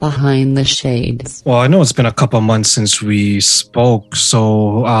Behind the Shades. Well, I know it's been a couple of months since we spoke.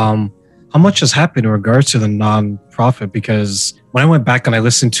 So, how much has happened in regards to the nonprofit? Because when I went back and I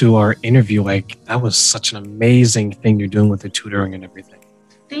listened to our interview, like that was such an amazing thing you're doing with the tutoring and everything.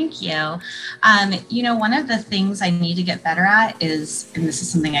 Thank you. One of the things I need to get better at is, and this is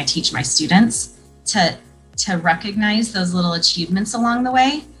something I teach my students, to recognize those little achievements along the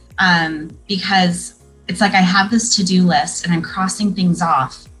way. Because it's like I have this to-do list and I'm crossing things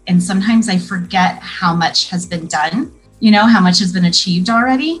off. And sometimes I forget how much has been done, how much has been achieved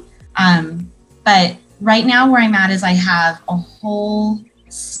already. But right now where I'm at is I have a whole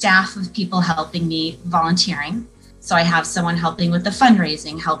staff of people helping me volunteering. So I have someone helping with the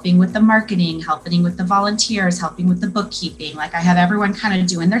fundraising, helping with the marketing, helping with the volunteers, helping with the bookkeeping. Like I have everyone kind of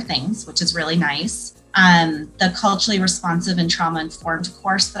doing their things, which is really nice. The culturally responsive and trauma-informed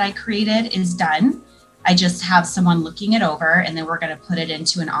course that I created is done. I just have someone looking it over, and then we're going to put it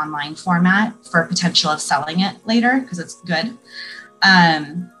into an online format for potential of selling it later because it's good.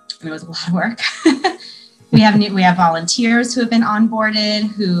 And it was a lot of work. We have volunteers who have been onboarded,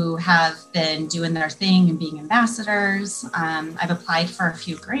 who have been doing their thing and being ambassadors. I've applied for a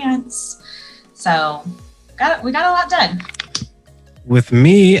few grants, so we got a lot done. With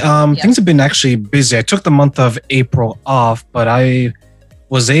me, things have been actually busy. I took the month of April off, but I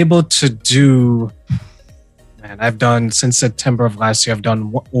was able to do. Man, I've done since September of last year. I've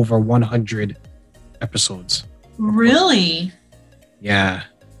done over 100 episodes. Really? Yeah.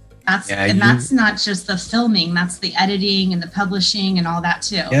 That's not just the filming, that's the editing and the publishing and all that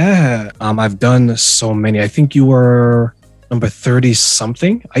too. Yeah, I've done so many. I think you were number 30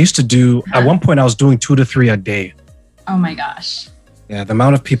 something. I used to do, at one point I was doing 2 to 3 a day. Oh my gosh. Yeah, the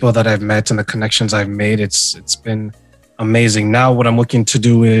amount of people that I've met and the connections I've made, it's been amazing. Now what I'm looking to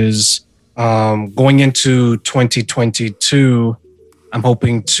do is going into 2022, I'm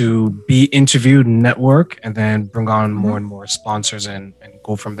hoping to be interviewed, network, and then bring on more and more sponsors and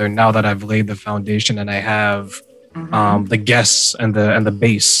go from there. Now that I've laid the foundation and I have the guests and the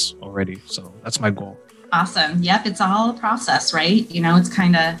base already. So that's my goal. Awesome. Yep. It's all a process, right? It's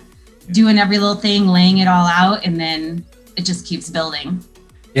kind of doing every little thing, laying it all out, and then it just keeps building.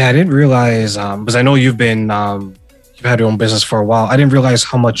 Yeah, I didn't realize, because I know you've had your own business for a while. I didn't realize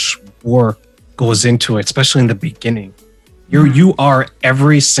how much work goes into it, especially in the beginning. You are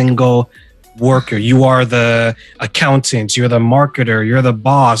every single worker. You are the accountant, you're the marketer, you're the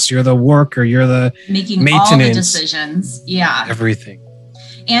boss, you're the worker, you're the making maintenance, all the decisions. Yeah. Everything.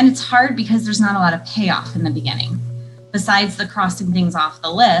 And it's hard because there's not a lot of payoff in the beginning. Besides the crossing things off the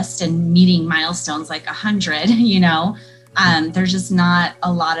list and meeting milestones like 100, there's just not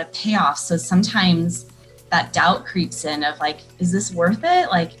a lot of payoff. So sometimes that doubt creeps in of like, is this worth it?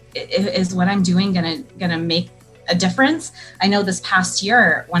 Like, is what I'm doing gonna make a difference? I know this past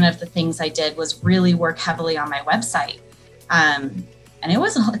year, one of the things I did was really work heavily on my website. And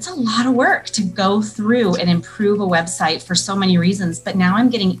it's a lot of work to go through and improve a website for so many reasons. But now I'm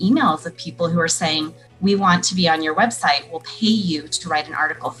getting emails of people who are saying, we want to be on your website. We'll pay you to write an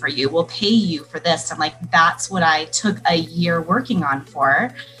article for you. We'll pay you for this. I'm like, that's what I took a year working on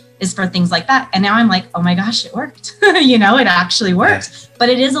is for things like that. And now I'm like, oh my gosh, it worked. It actually worked. But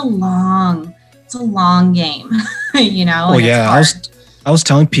it is a long game, Oh yeah, I was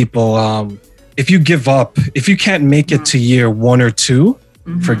telling people, if you give up, if you can't make it to year 1 or 2,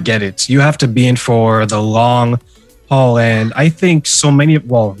 forget it. You have to be in for the long haul. And I think so many,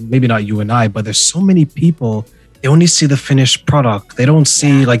 well, maybe not you and I, but there's so many people, they only see the finished product. They don't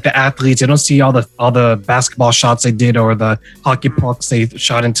see like the athletes. They don't see all the basketball shots they did, or the hockey pucks they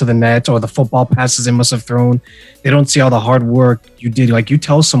shot into the net, or the football passes they must have thrown. They don't see all the hard work you did. Like, you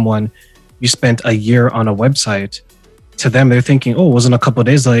tell someone you spent a year on a website, to them, they're thinking, oh, it wasn't a couple of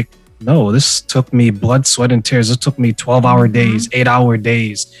days. Like, no, this took me blood, sweat, and tears. This took me 12-hour days, 8-hour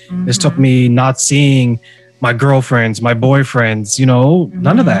days. This took me not seeing my girlfriends, my boyfriends,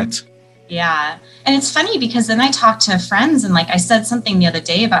 none of that. Yeah. And it's funny because then I talked to friends, and like I said something the other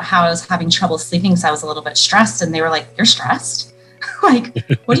day about how I was having trouble sleeping because I was a little bit stressed. And they were like, you're stressed? Like,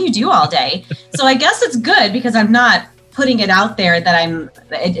 what do you do all day? So I guess it's good because I'm not putting it out there that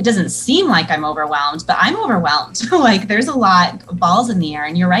it doesn't seem like I'm overwhelmed, but I'm overwhelmed. Like, there's a lot of balls in the air.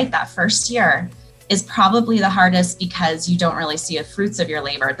 And you're right, that first year is probably the hardest because you don't really see the fruits of your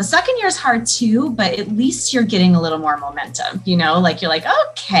labor. The second year is hard too, but at least you're getting a little more momentum, like you're like,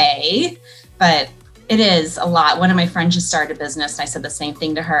 okay, but it is a lot. One of my friends just started a business, and I said the same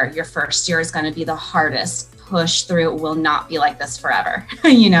thing to her. Your first year is going to be the hardest. Push through. It will not be like this forever,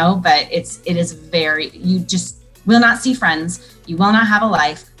 but it is you just will not see friends. You will not have a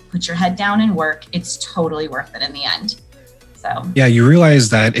life. Put your head down and work. It's totally worth it in the end. So yeah, you realize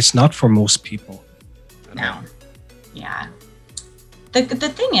that it's not for most people. No. Yeah. The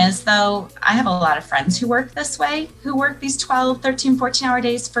thing is, though, I have a lot of friends who work this way, who work these 12, 13, 14-hour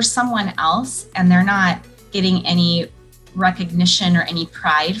days for someone else, and they're not getting any recognition or any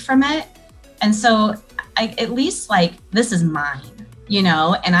pride from it. And so I at least like, this is mine,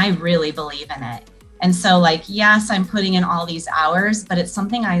 and I really believe in it. And so like, yes, I'm putting in all these hours, but it's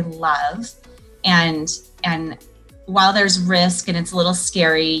something I love. And while there's risk and it's a little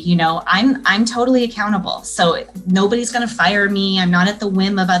scary, I'm totally accountable. So nobody's going to fire me. I'm not at the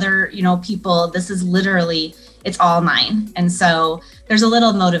whim of other, people. This is literally, it's all mine. And so there's a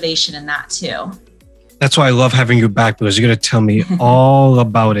little motivation in that too. That's why I love having you back, because you're going to tell me all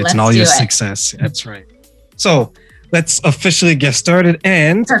about it and all your success. That's right. So let's officially get started.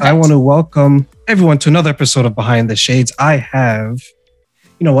 And Perfect. I want to welcome everyone to another episode of Behind the Shades. I have...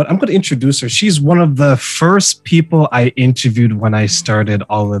 You know what? I'm going to introduce her. She's one of the first people I interviewed when I started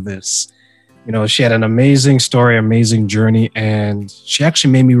all of this. She had an amazing story, amazing journey, and she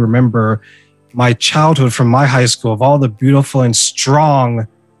actually made me remember my childhood from my high school of all the beautiful and strong,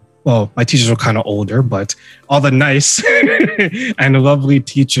 well, my teachers were kind of older, but all the nice and lovely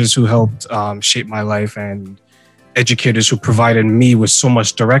teachers who helped shape my life and educators who provided me with so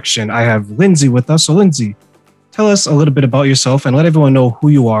much direction. I have Lindsey with us. So Lindsey, tell us a little bit about yourself and let everyone know who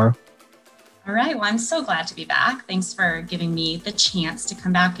you are. All right. Well, I'm so glad to be back. Thanks for giving me the chance to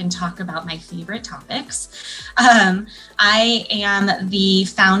come back and talk about my favorite topics. I am the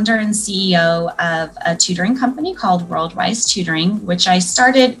founder and CEO of a tutoring company called Worldwise Tutoring, which I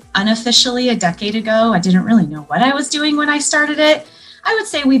started unofficially a decade ago. I didn't really know what I was doing when I started it. I would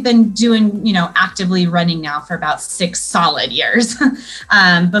say we've been doing, actively running now for about 6 solid years.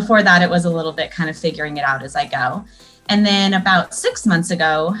 Before that, it was a little bit kind of figuring it out as I go. And then about 6 months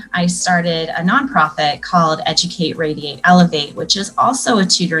ago, I started a nonprofit called Educate, Radiate, Elevate, which is also a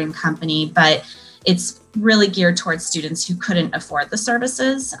tutoring company, but it's really geared towards students who couldn't afford the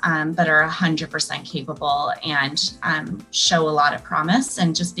services, but are 100% capable and show a lot of promise,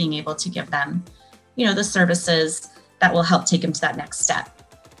 and just being able to give them, the services that will help take them to that next step.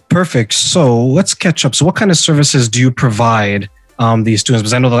 Perfect. So let's catch up. So what kind of services do you provide these students?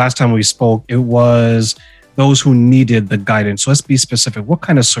 Because I know the last time we spoke, it was those who needed the guidance. So let's be specific. What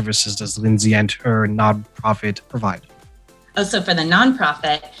kind of services does Lindsey and her nonprofit provide? Oh, so for the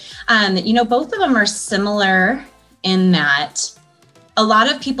nonprofit, both of them are similar in that a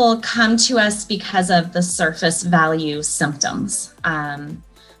lot of people come to us because of the surface value symptoms.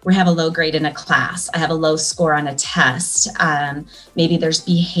 We have a low grade in a class. I have a low score on a test. Maybe there's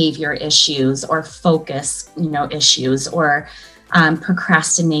behavior issues or focus, issues, or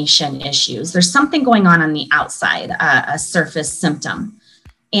procrastination issues. There's something going on the outside, a surface symptom.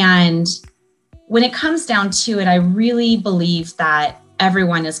 And when it comes down to it, I really believe that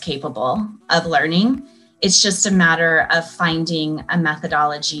everyone is capable of learning. It's just a matter of finding a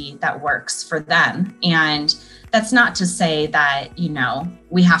methodology that works for them. And that's not to say that,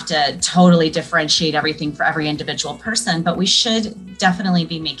 we have to totally differentiate everything for every individual person, but we should definitely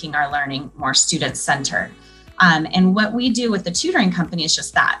be making our learning more student-centered. And what we do with the tutoring company is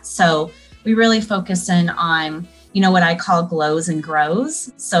just that. So we really focus in on, what I call glows and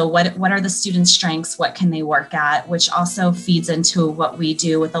grows. So what are the students' strengths? What can they work at? Which also feeds into what we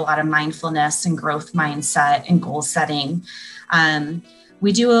do with a lot of mindfulness and growth mindset and goal setting.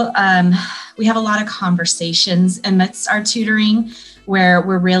 We have a lot of conversations amidst our tutoring where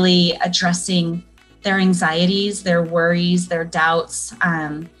we're really addressing their anxieties, their worries, their doubts,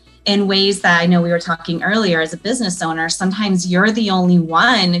 in ways that I know we were talking earlier. As a business owner, sometimes you're the only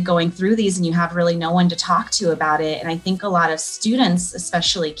one going through these and you have really no one to talk to about it. And I think a lot of students,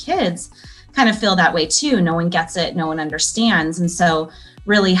 especially kids, kind of feel that way too. No one gets it, no one understands. And so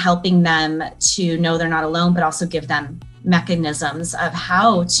really helping them to know they're not alone, but also give them mechanisms of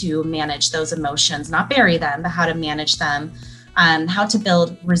how to manage those emotions, not bury them, but how to manage them, how to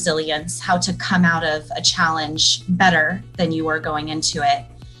build resilience, how to come out of a challenge better than you were going into it.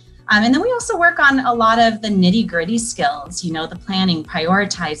 And then we also work on a lot of the nitty gritty skills, the planning,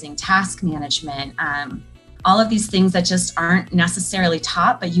 prioritizing, task management, all of these things that just aren't necessarily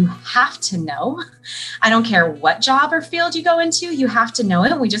taught, but you have to know. I don't care what job or field you go into, you have to know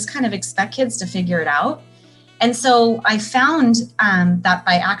it. We just kind of expect kids to figure it out. And so I found that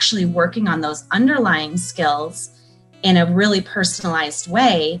by actually working on those underlying skills in a really personalized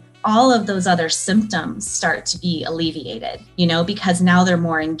way, all of those other symptoms start to be alleviated, because now they're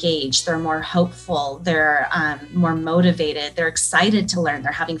more engaged, they're more hopeful, they're more motivated, they're excited to learn,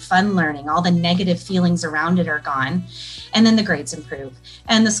 they're having fun learning, all the negative feelings around it are gone. And then the grades improve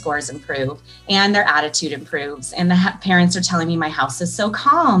and the scores improve and their attitude improves. And the parents are telling me my house is so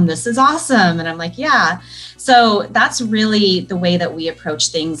calm. This is awesome. And I'm like, yeah. So that's really the way that we approach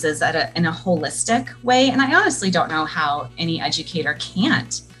things, is in a holistic way. And I honestly don't know how any educator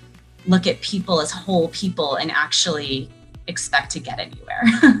can't look at people as whole people and actually expect to get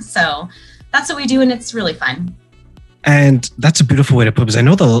anywhere. So that's what we do. And it's really fun. And that's a beautiful way to put it, because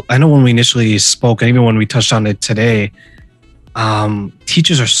I know when we initially spoke, and even when we touched on it today,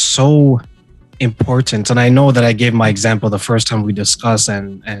 teachers are so important. And I know that I gave my example the first time we discussed,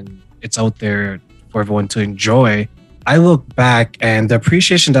 and it's out there for everyone to enjoy. I look back, and the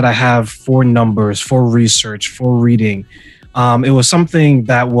appreciation that I have for numbers, for research, for reading, it was something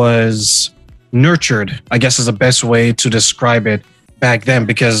that was nurtured, I guess is the best way to describe it back then,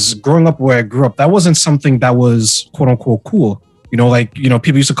 because growing up where I grew up, that wasn't something that was quote unquote cool.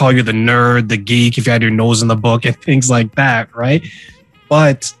 People used to call you the nerd, the geek, if you had your nose in the book and things like that, right?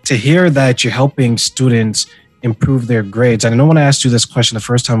 But to hear that you're helping students improve their grades, and I know when I asked you this question the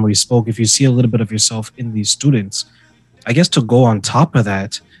first time we spoke, if you see a little bit of yourself in these students, I guess to go on top of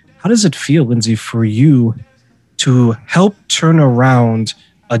that, how does it feel, Lindsey, for you to help turn around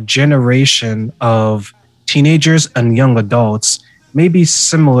a generation of teenagers and young adults, maybe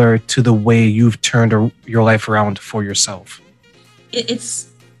similar to the way you've turned your life around for yourself? It's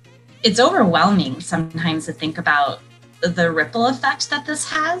overwhelming sometimes to think about the ripple effect that this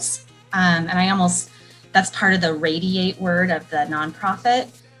has. And that's part of the radiate word of the nonprofit,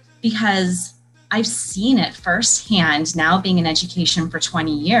 because I've seen it firsthand now, being in education for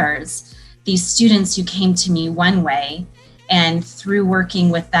 20 years. These students who came to me one way, and through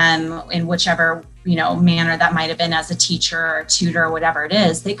working with them in whichever manner that might have been, as a teacher or tutor or whatever it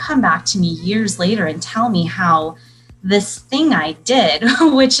is, they come back to me years later and tell me how this thing I did,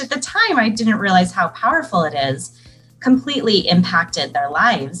 which at the time I didn't realize how powerful it is, completely impacted their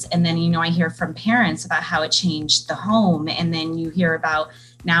lives. And then, I hear from parents about how it changed the home. And then you hear about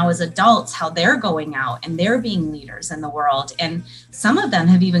now as adults, how they're going out and they're being leaders in the world. And some of them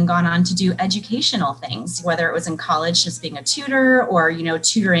have even gone on to do educational things, whether it was in college, just being a tutor, or,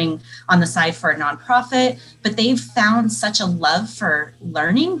 tutoring on the side for a nonprofit. But they've found such a love for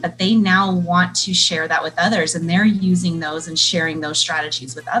learning that they now want to share that with others. And they're using those and sharing those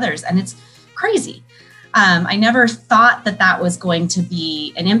strategies with others. And it's crazy. I never thought that was going to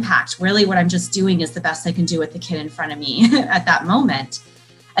be an impact. Really, what I'm just doing is the best I can do with the kid in front of me at that moment.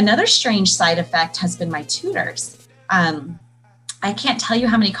 Another strange side effect has been my tutors. I can't tell you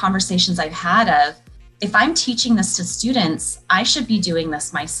how many conversations I've had of, if I'm teaching this to students, I should be doing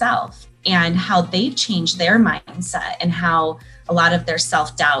this myself, and how they've changed their mindset, and how a lot of their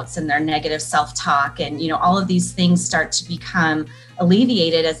self-doubts and their negative self-talk and, all of these things start to become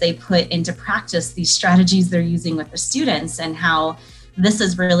alleviated as they put into practice these strategies they're using with the students, and how this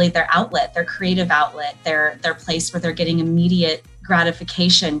is really their outlet, their creative outlet, their place where they're getting immediate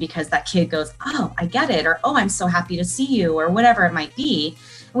gratification because that kid goes, oh, I get it, or, oh, I'm so happy to see you, or whatever it might be.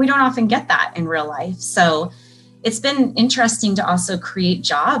 And we don't often get that in real life. So it's been interesting to also create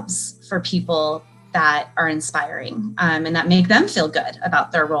jobs for people that are inspiring, and that make them feel good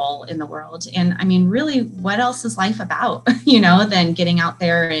about their role in the world. And I mean, really, what else is life about, than getting out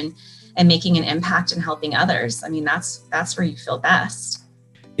there and making an impact and helping others? I mean, that's where you feel best.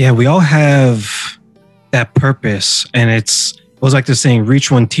 Yeah, we all have that purpose, and it was like the saying, reach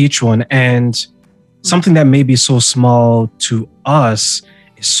one, teach one. And something that may be so small to us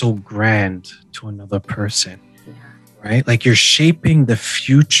is so grand to another person. Right? Like, you're shaping the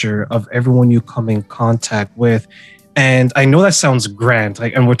future of everyone you come in contact with. And I know that sounds grand,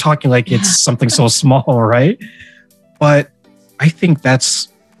 and we're talking like it's something so small, right? But I think that's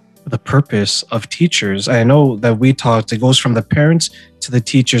the purpose of teachers. I know that we talked, it goes from the parents to the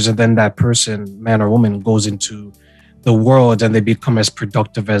teachers, and then that person, man or woman, goes into the world and they become as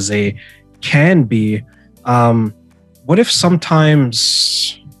productive as they can be. What if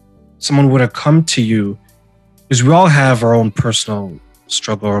sometimes someone would have come to you, because we all have our own personal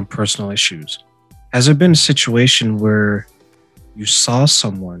struggle, our own personal issues. Has there been a situation where you saw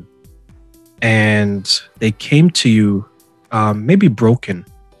someone and they came to you maybe broken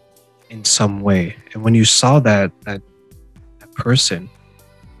in some way, and when you saw that person,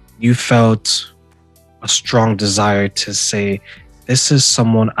 you felt a strong desire to say, this is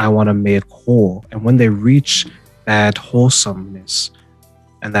someone I want to make whole. And when they reach that wholesomeness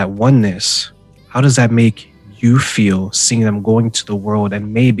and that oneness, how does that make you feel seeing them going to the world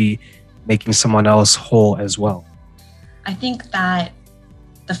and maybe making someone else whole as well? I think that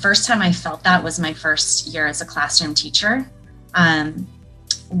the first time I felt that was my first year as a classroom teacher,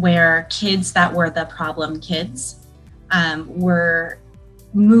 where kids that were the problem kids were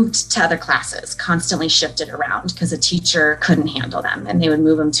moved to other classes, constantly shifted around because a teacher couldn't handle them and they would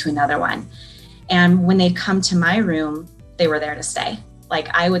move them to another one. And when they'd come to my room, they were there to stay. Like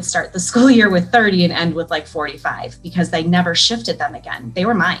I would start the school year with 30 and end with like 45 because they never shifted them again. They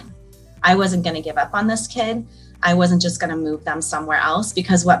were mine. I wasn't going to give up on this kid. I wasn't just going to move them somewhere else,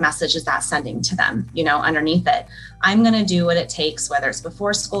 because what message is that sending to them, underneath it? I'm going to do what it takes, whether it's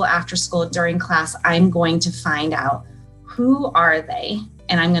before school, after school, during class. I'm going to find out who are they,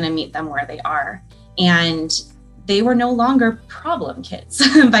 and I'm going to meet them where they are. And they were no longer problem kids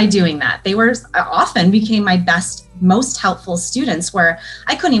by doing that. They were often became my best, most helpful students, where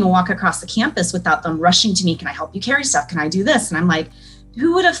I couldn't even walk across the campus without them rushing to me. Can I help you carry stuff? Can I do this? And I'm like,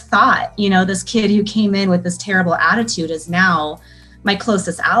 who would have thought, this kid who came in with this terrible attitude is now my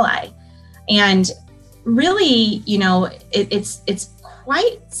closest ally? And really, it's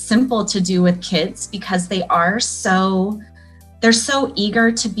quite simple to do with kids, because they're so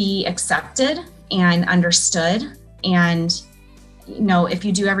eager to be accepted and understood. And, if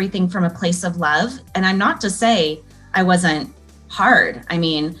you do everything from a place of love, and I'm not to say I wasn't hard. I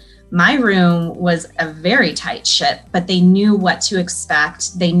mean, my room was a very tight ship, but they knew what to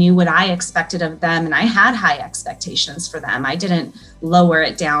expect. They knew what I expected of them, and I had high expectations for them. I didn't lower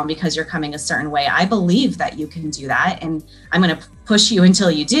it down because you're coming a certain way. I believe that you can do that, and I'm going to push you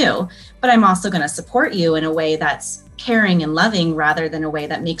until you do, but I'm also going to support you in a way that's caring and loving, rather than a way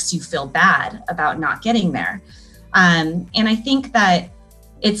that makes you feel bad about not getting there. And I think that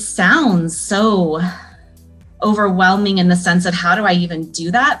it sounds so overwhelming in the sense of how do I even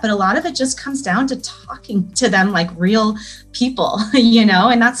do that? But a lot of it just comes down to talking to them like real people,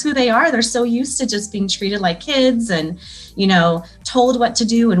 and that's who they are. They're so used to just being treated like kids and, told what to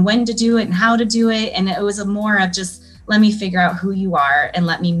do and when to do it and how to do it. And it was a more of just, let me figure out who you are and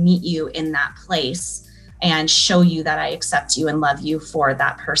let me meet you in that place and show you that I accept you and love you for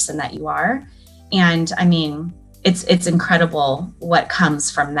that person that you are. And I mean, it's incredible what comes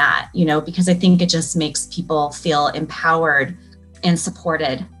from that, because I think it just makes people feel empowered and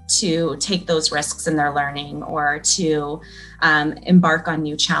supported to take those risks in their learning, or to embark on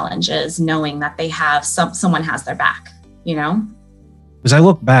new challenges, knowing that they have someone has their back, As I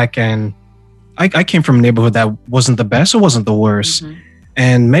look back, and I came from a neighborhood that wasn't the best, it wasn't the worst. Mm-hmm.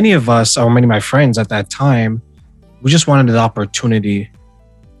 And many of us, or many of my friends at that time, we just wanted the opportunity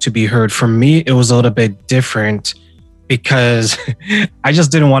to be heard. For me, it was a little bit different, because I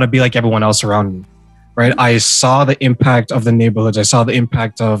just didn't want to be like everyone else around me, right? I saw the impact of the neighborhoods. I saw the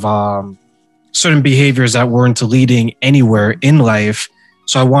impact of certain behaviors that weren't leading anywhere in life.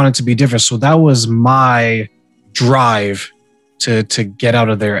 So I wanted to be different. So that was my drive to get out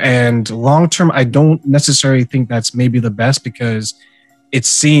of there. And long term, I don't necessarily think that's maybe the best, because it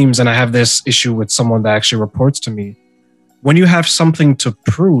seems, and I have this issue with someone that actually reports to me, when you have something to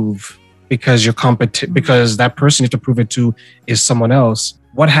prove, because you're because that person you have to prove it to is someone else,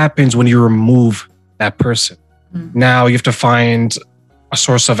 what happens when you remove that person? Mm-hmm. Now you have to find a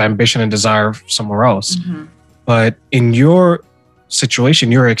source of ambition and desire somewhere else. Mm-hmm. But in your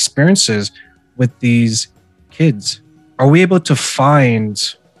situation, your experiences with these kids, are we able to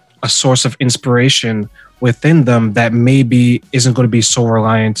find a source of inspiration within them that maybe isn't going to be so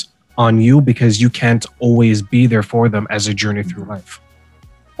reliant on you, because you can't always be there for them as a journey through life?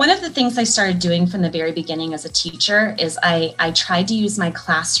 One of the things I started doing from the very beginning as a teacher is I tried to use my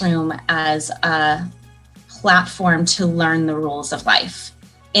classroom as a platform to learn the rules of life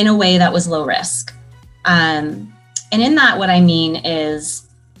in a way that was low risk. And in that, what I mean is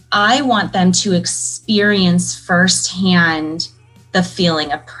I want them to experience firsthand the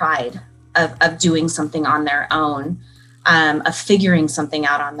feeling of pride of doing something on their own, of figuring something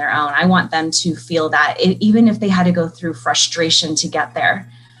out on their own. I want them to feel that even if they had to go through frustration to get there,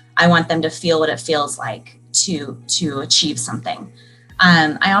 I want them to feel what it feels like to achieve something.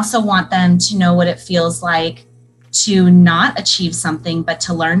 I also want them to know what it feels like to not achieve something, but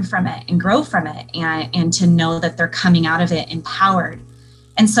to learn from it and grow from it, and to know that they're coming out of it empowered.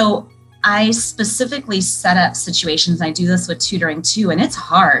 And so I specifically set up situations. I do this with tutoring too, and it's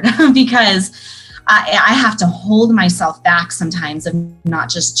hard because I have to hold myself back sometimes of not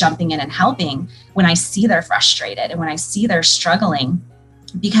just jumping in and helping when I see they're frustrated and when I see they're struggling,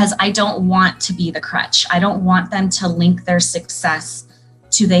 because I don't want to be the crutch. I don't want them to link their success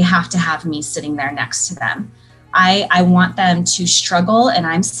to they have to have me sitting there next to them. I want them to struggle, and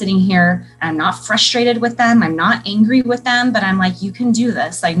I'm sitting here and I'm not frustrated with them. I'm not angry with them, but I'm like, you can do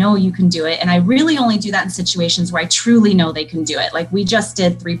this. I know you can do it. And I really only do that in situations where I truly know they can do it. Like we just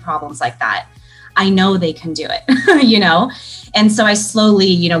did 3 problems like that. I know they can do it, you know? And so I slowly,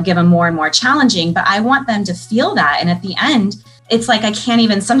 you know, give them more and more challenging, but I want them to feel that. And at the end, it's like, I can't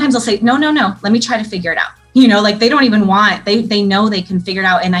even, sometimes I'll say, no, let me try to figure it out. You know, like they don't even want, they know they can figure it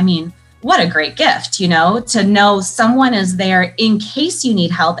out. And I mean, what a great gift, you know, to know someone is there in case you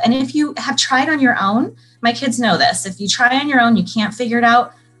need help. And if you have tried on your own, my kids know this, if you try on your own, you can't figure it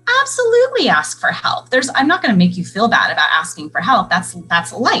out, absolutely ask for help. I'm not going to make you feel bad about asking for help. That's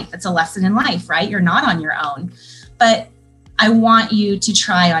life. It's a lesson in life, right? You're not on your own, but I want you to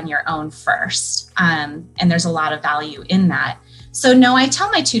try on your own first. And there's a lot of value in that. So no, I tell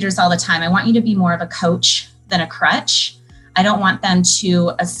my tutors all the time, I want you to be more of a coach than a crutch. I don't want them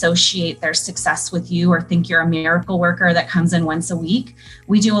to associate their success with you or think you're a miracle worker that comes in once a week.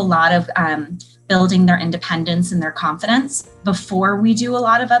 We do a lot of building their independence and their confidence before we do a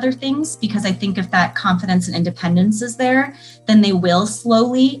lot of other things, because I think if that confidence and independence is there, then they will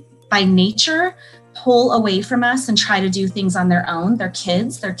slowly, by nature, pull away from us and try to do things on their own. They're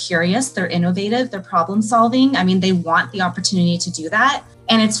kids, they're curious, they're innovative, they're problem solving. I mean, they want the opportunity to do that.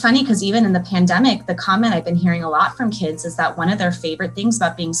 And it's funny because even in the pandemic, the comment I've been hearing a lot from kids is that one of their favorite things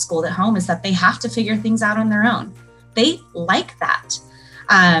about being schooled at home is that they have to figure things out on their own. They like that.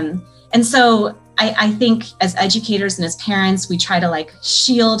 And so I think as educators and as parents, we try to like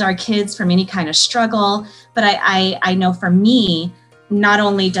shield our kids from any kind of struggle. But I know for me, not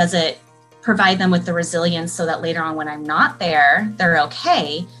only does it provide them with the resilience so that later on when I'm not there, they're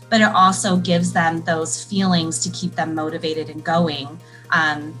okay, but it also gives them those feelings to keep them motivated and going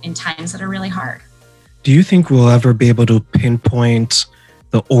in times that are really hard. Do you think we'll ever be able to pinpoint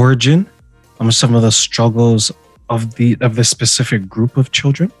the origin of some of the struggles of the specific group of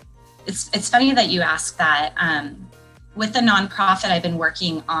children? It's funny that you ask that. With the nonprofit, I've been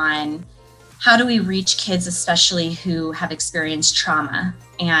working on how do we reach kids, especially who have experienced trauma.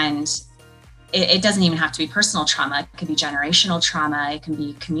 And it doesn't even have to be personal trauma. It could be generational trauma. It can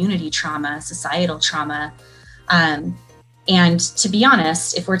be community trauma, societal trauma. And to be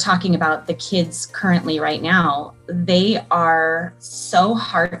honest, if we're talking about the kids currently right now, they are so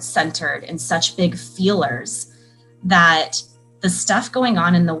heart-centered and such big feelers that the stuff going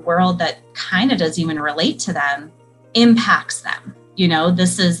on in the world that kind of doesn't even relate to them impacts them. You know,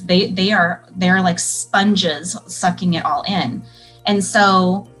 they're like sponges sucking it all in. And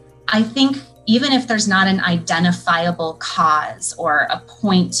so I think even if there's not an identifiable cause or a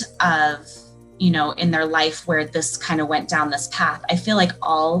point of, you know, in their life where this kind of went down this path, I feel like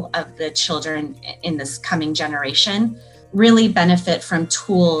all of the children in this coming generation really benefit from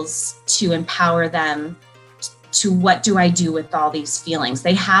tools to empower them to what do I do with all these feelings?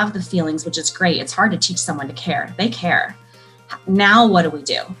 They have the feelings, which is great. It's hard to teach someone to care. They care. Now, what do we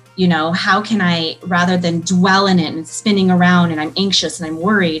do? You know, how can I, rather than dwell in it and spinning around and I'm anxious and I'm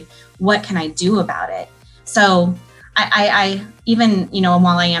worried, what can I do about it? So I even, you know,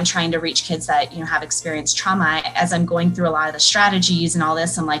 while I am trying to reach kids that, you know, have experienced trauma, as I'm going through a lot of the strategies and all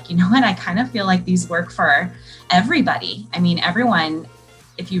this, I'm like, you know what, I kind of feel like these work for everybody. I mean, everyone,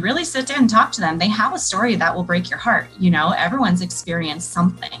 if you really sit down and talk to them, they have a story that will break your heart. You know, everyone's experienced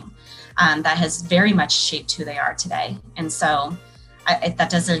something that has very much shaped who they are today. And so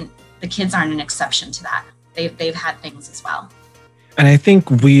the kids aren't an exception to that. They've had things as well. And I think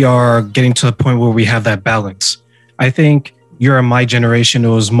we are getting to the point where we have that balance. I think you're in my generation, it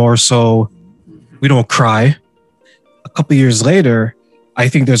was more so we don't cry. A couple of years later, I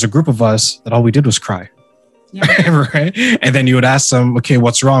think there's a group of us that all we did was cry. Yeah. Right? And then you would ask them, okay,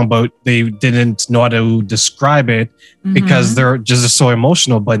 what's wrong? But they didn't know how to describe it because they're just so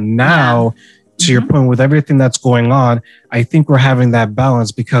emotional. But now, to your point, with everything that's going on, I think we're having that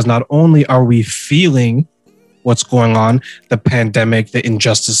balance because not only are we feeling what's going on, the pandemic, the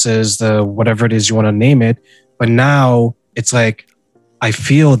injustices, the whatever it is you want to name it, but now it's like, I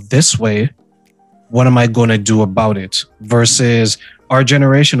feel this way. What am I going to do about it? Versus our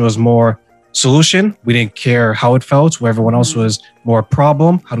generation was more solution. We didn't care how it felt. Where everyone else was more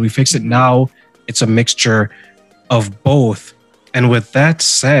problem. How do we fix it? Now it's a mixture of both. And with that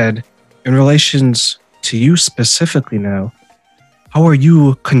said, in relations to you specifically now, how are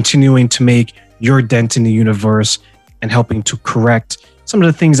you continuing to make your dent in the universe and helping to correct some of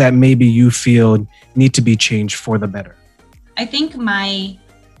the things that maybe you feel need to be changed for the better? I think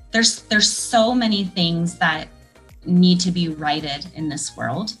there's so many things that need to be righted in this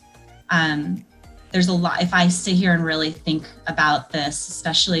world. there's a lot, if I sit here and really think about this,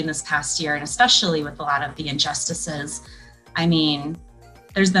 especially in this past year, and especially with a lot of the injustices, I mean,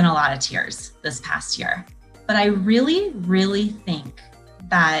 there's been a lot of tears this past year. But I really, really think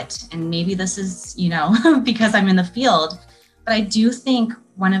that, and maybe this is, because I'm in the field, but I do think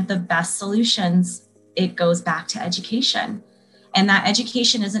one of the best solutions, it goes back to education. And that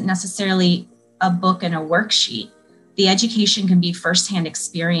education isn't necessarily a book and a worksheet. The education can be firsthand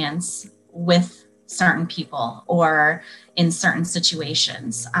experience with certain people or in certain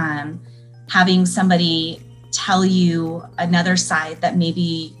situations. Having somebody tell you another side that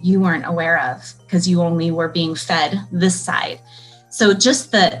maybe you weren't aware of because you only were being fed this side. So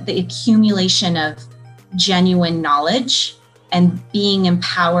just the accumulation of genuine knowledge and being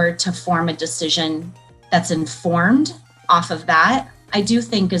empowered to form a decision that's informed off of that, I do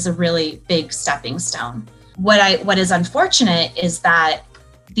think is a really big stepping stone. What is unfortunate is that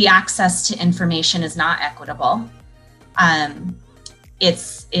the access to information is not equitable.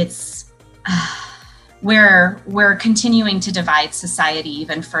 We're continuing to divide society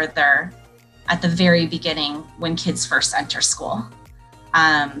even further at the very beginning when kids first enter school.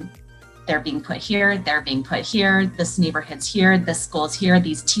 They're being put here, they're being put here, this neighborhood's here, this school's here,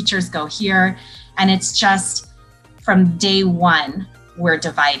 these teachers go here. And it's just from day one, we're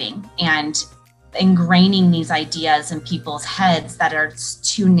dividing and ingraining these ideas in people's heads that are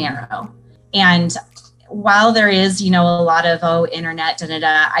too narrow. And while there is, a lot of, internet,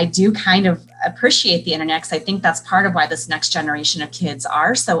 I do kind of appreciate the internet because I think that's part of why this next generation of kids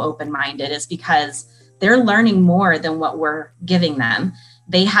are so open-minded, is because they're learning more than what we're giving them.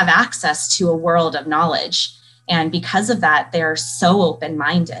 They have access to a world of knowledge. And because of that, they're so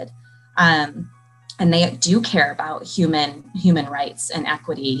open-minded. And they do care about human rights and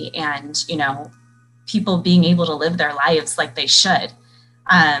equity and, people being able to live their lives like they should.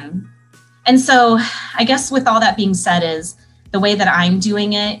 And so I guess with all that being said, is the way that I'm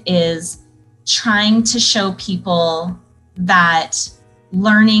doing it is trying to show people that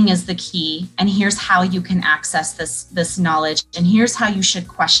learning is the key, and here's how you can access this knowledge, and here's how you should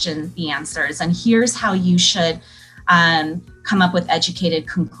question the answers, and here's how you should come up with educated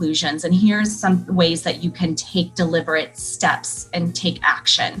conclusions, and here's some ways that you can take deliberate steps and take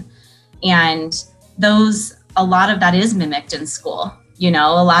action. And a lot of that is mimicked in school. A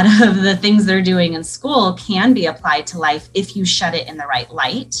lot of the things they're doing in school can be applied to life if you shed it in the right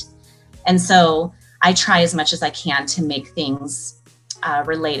light. And so I try as much as I can to make things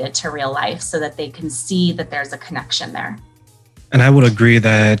related to real life so that they can see that there's a connection there. And I would agree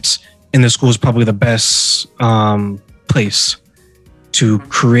that in the school is probably the best place to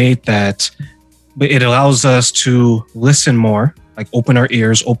create that. But it allows us to listen more, like open our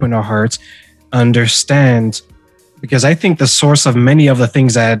ears, open our hearts, understand. Because I think the source of many of the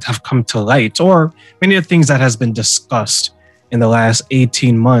things that have come to light, or many of the things that has been discussed in the last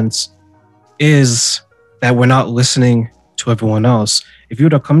 18 months, is that we're not listening to everyone else. If you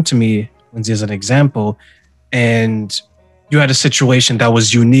were to come to me, Lindsey, as an example, and you had a situation that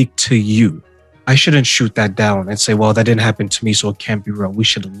was unique to you, I shouldn't shoot that down and say, well, that didn't happen to me, so it can't be real. We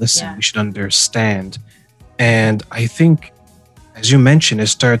should listen. Yeah. We should understand. And I think, as you mentioned, it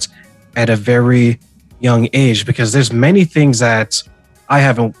starts at a very young age, because there's many things that I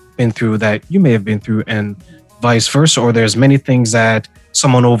haven't been through that you may have been through, and vice versa, or there's many things that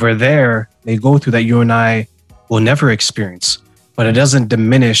someone over there may go through that you and I will never experience, but it doesn't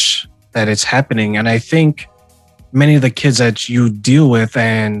diminish that it's happening. And I think many of the kids that you deal with,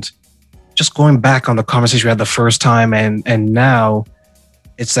 and just going back on the conversation we had the first time and now,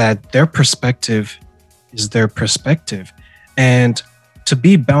 it's that their perspective is their perspective. And to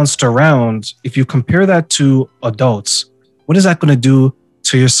be bounced around, if you compare that to adults, what is that going to do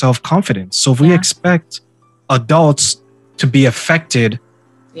to your self-confidence? So if we expect adults to be affected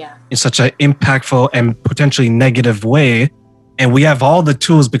in such an impactful and potentially negative way, and we have all the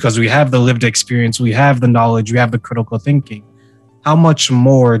tools because we have the lived experience, we have the knowledge, we have the critical thinking, how much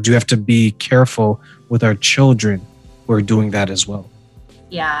more do you have to be careful with our children who are doing that as well?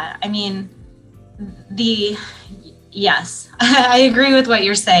 Yeah, I mean, yes, I agree with what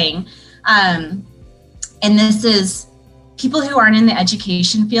you're saying. And this is, people who aren't in the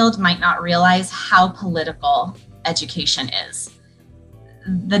education field might not realize how political education is.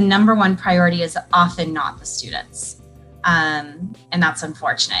 The number one priority is often not the students. And that's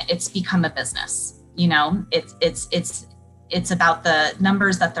unfortunate. It's become a business. It's about the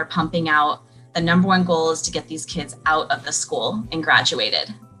numbers that they're pumping out. The number one goal is to get these kids out of the school and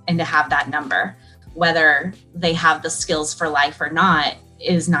graduated, and to have that number. Whether they have the skills for life or not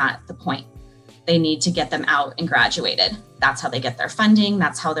is not the point. They need to get them out and graduated. That's how they get their funding.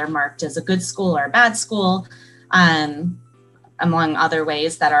 That's how they're marked as a good school or a bad school, among other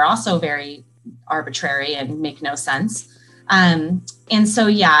ways that are also very arbitrary and make no sense. And so,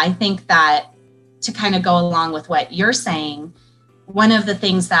 yeah, I think that to kind of go along with what you're saying, one of the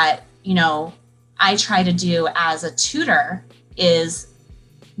things that, I try to do as a tutor is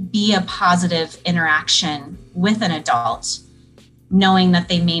be a positive interaction with an adult, knowing that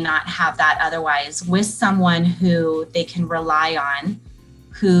they may not have that otherwise, with someone who they can rely on,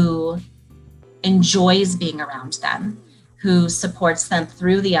 who enjoys being around them, who supports them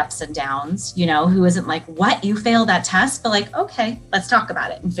through the ups and downs, who isn't like, what, you failed that test? But like, okay, let's talk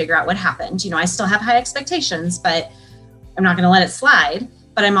about it and figure out what happened. I still have high expectations, but I'm not going to let it slide.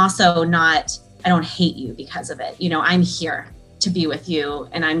 But I'm also I don't hate you because of it. I'm here to be with you,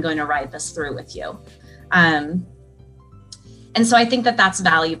 and I'm going to ride this through with you. And so I think that that's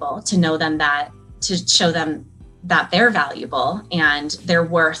valuable to know them, to show them that they're valuable and they're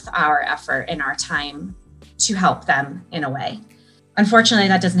worth our effort and our time to help them in a way. Unfortunately,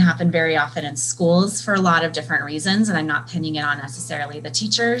 that doesn't happen very often in schools for a lot of different reasons. And I'm not pinning it on necessarily the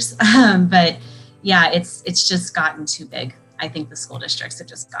teachers, but yeah, it's just gotten too big. I think the school districts have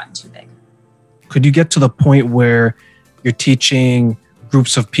just gotten too big. Could you get to the point where you're teaching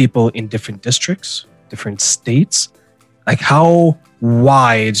groups of people in different districts, different states? Like, how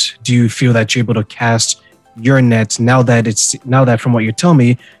wide do you feel that you're able to cast your net now that from what you're telling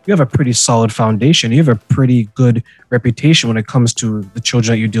me, you have a pretty solid foundation. You have a pretty good reputation when it comes to the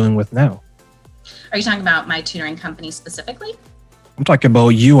children that you're dealing with now? Are you talking about my tutoring company specifically? I'm talking about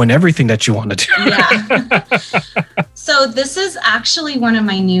you and everything that you want to do. Yeah. So this is actually one of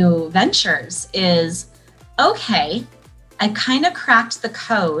my new ventures is, okay, I kind of cracked the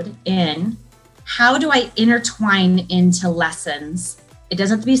code in how do I intertwine into lessons? It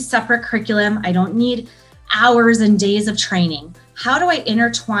doesn't have to be separate curriculum. I don't need hours and days of training. How do I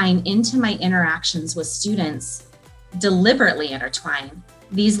intertwine into my interactions with students, deliberately intertwine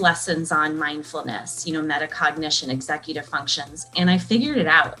these lessons on mindfulness, metacognition, executive functions? And I figured it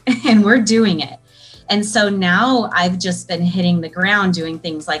out and we're doing it. And so now I've just been hitting the ground doing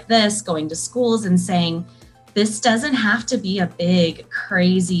things like this, going to schools and saying, this doesn't have to be a big,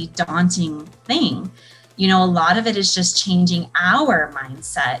 crazy, daunting thing. A lot of it is just changing our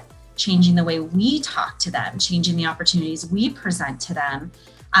mindset, changing the way we talk to them, changing the opportunities we present to them.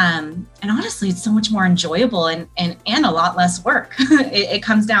 And honestly, it's so much more enjoyable and a lot less work. It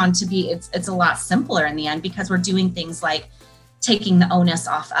comes down to it's a lot simpler in the end because we're doing things like taking the onus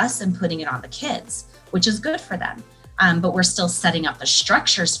off us and putting it on the kids, which is good for them. But we're still setting up the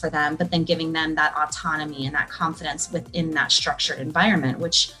structures for them, but then giving them that autonomy and that confidence within that structured environment,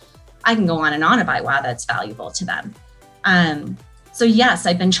 which I can go on and on about why that's valuable to them. So yes,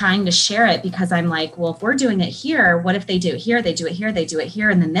 I've been trying to share it because I'm like, well, if we're doing it here, what if they do it here, they do it here, they do it here,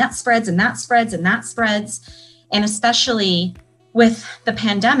 and then that spreads and that spreads and that spreads. And especially with the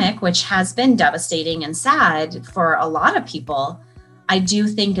pandemic, which has been devastating and sad for a lot of people, I do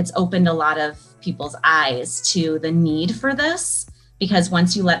think it's opened a lot of people's eyes to the need for this, because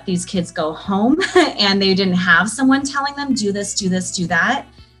once you let these kids go home and they didn't have someone telling them, do this, do this, do that,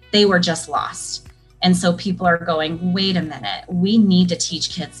 they were just lost. And so people are going, wait a minute, we need to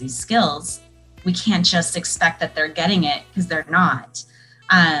teach kids these skills. We can't just expect that they're getting it because they're not.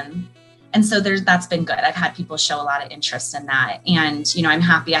 And so that's been good. I've had people show a lot of interest in that. And, I'm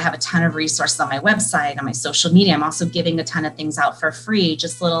happy. I have a ton of resources on my website, on my social media. I'm also giving a ton of things out for free,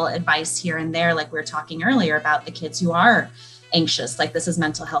 just little advice here and there. Like we were talking earlier about the kids who are anxious, like this is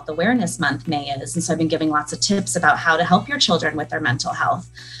Mental Health Awareness Month, May is. And so I've been giving lots of tips about how to help your children with their mental health.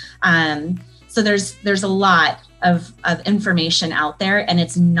 So there's a lot of information out there, and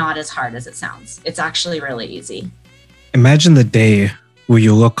it's not as hard as it sounds. It's actually really easy. Imagine the day where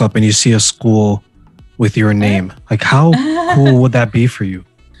you look up and you see a school with your name. Like, how cool would that be for you?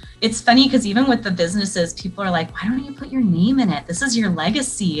 It's funny because even with the businesses, people are like, why don't you put your name in it? This is your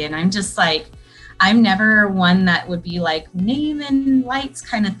legacy. And I'm just like, I'm never one that would be like name and lights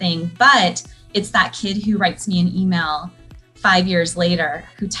kind of thing. But it's that kid who writes me an email 5 years later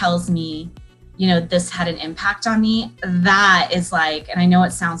who tells me, this had an impact on me. That is like, and I know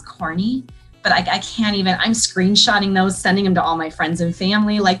it sounds corny, but I can't even, I'm screenshotting those, sending them to all my friends and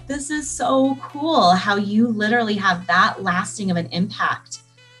family. Like, this is so cool how you literally have that lasting of an impact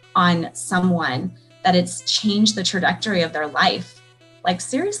on someone that it's changed the trajectory of their life. Like,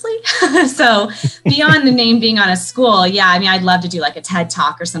 seriously? So beyond the name being on a school, yeah, I mean, I'd love to do like a TED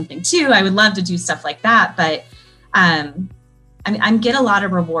Talk or something too. I would love to do stuff like that. But I get a lot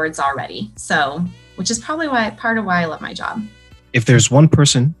of rewards already. So, which is probably part of why I love my job. If there's one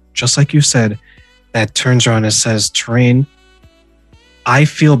person, just like you said, that turns around and says, Terrain, I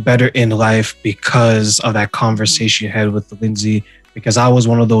feel better in life because of that conversation you had with Lindsey, because I was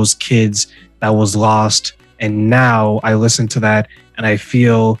one of those kids that was lost. And now I listen to that and I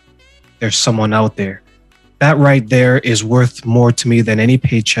feel there's someone out there. That right there is worth more to me than any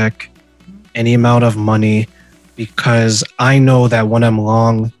paycheck, any amount of money, because I know that when I'm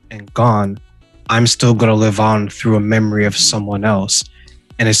long and gone, I'm still going to live on through a memory of someone else.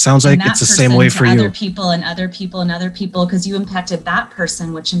 And it sounds like it's the same way for you. Other people and other people and other people, because you impacted that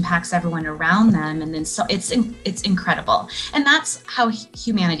person, which impacts everyone around them. And then so it's incredible. And that's how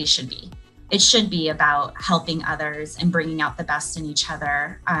humanity should be. It should be about helping others and bringing out the best in each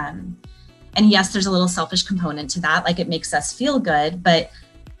other. And yes, there's a little selfish component to that. Like, it makes us feel good. But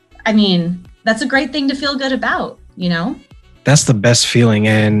I mean, that's a great thing to feel good about, you know? That's the best feeling.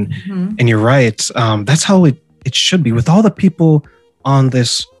 And you're right. That's how it should be with all the people on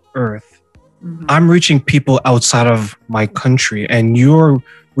this earth. I'm reaching people outside of my country, and you're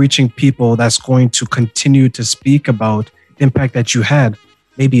reaching people that's going to continue to speak about the impact that you had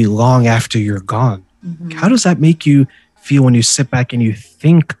maybe long after you're gone. How does that make you feel when you sit back and you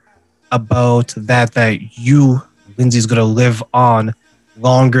think about that you, Lindsey, is going to live on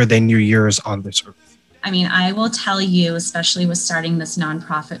longer than your years on this earth? I mean, I will tell you, especially with starting this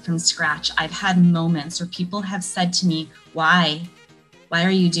nonprofit from scratch, I've had moments where people have said to me, why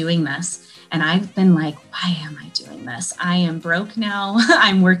are you doing this? And I've been like, why am I doing this? I am broke now.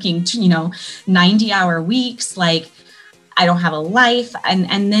 I'm working, 90-hour weeks. Like, I don't have a life.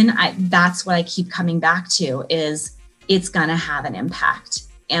 And then that's what I keep coming back to is it's going to have an impact.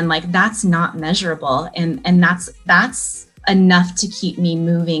 And like, that's not measurable. And that's enough to keep me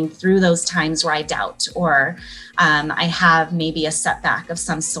moving through those times where I doubt, or I have maybe a setback of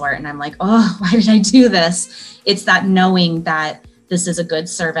some sort. And I'm like, oh, why did I do this? It's that knowing that this is a good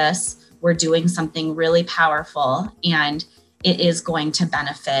service. We're doing something really powerful, and it is going to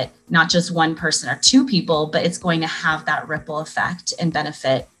benefit not just one person or two people, but it's going to have that ripple effect and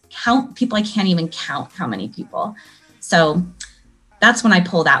benefit people. I can't even count how many people. So that's when I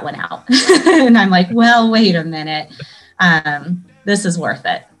pull that one out and I'm like, well, wait a minute. This is worth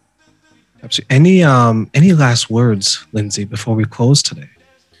it. Absolutely. Any last words, Lindsey, before we close today?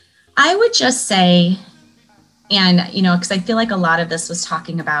 I would just say, and, because I feel like a lot of this was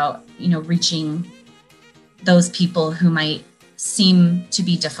talking about, reaching those people who might seem to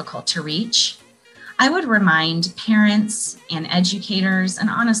be difficult to reach. I would remind parents and educators, and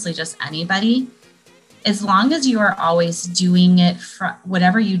honestly, just anybody, as long as you are always doing it,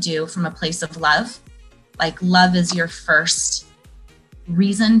 whatever you do, from a place of love, like love is your first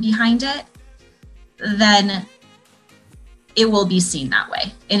reason behind it, then it will be seen that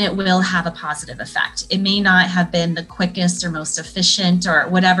way, and it will have a positive effect. It may not have been the quickest or most efficient or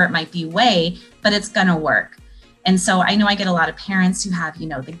whatever it might be way, but it's going to work. And so I know I get a lot of parents who have,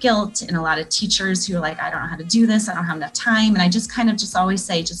 the guilt, and a lot of teachers who are like, I don't know how to do this. I don't have enough time. And I just kind of just always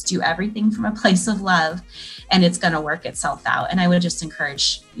say, just do everything from a place of love, and it's going to work itself out. And I would just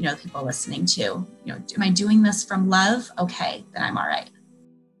encourage, people listening to, am I doing this from love? Okay, then I'm all right.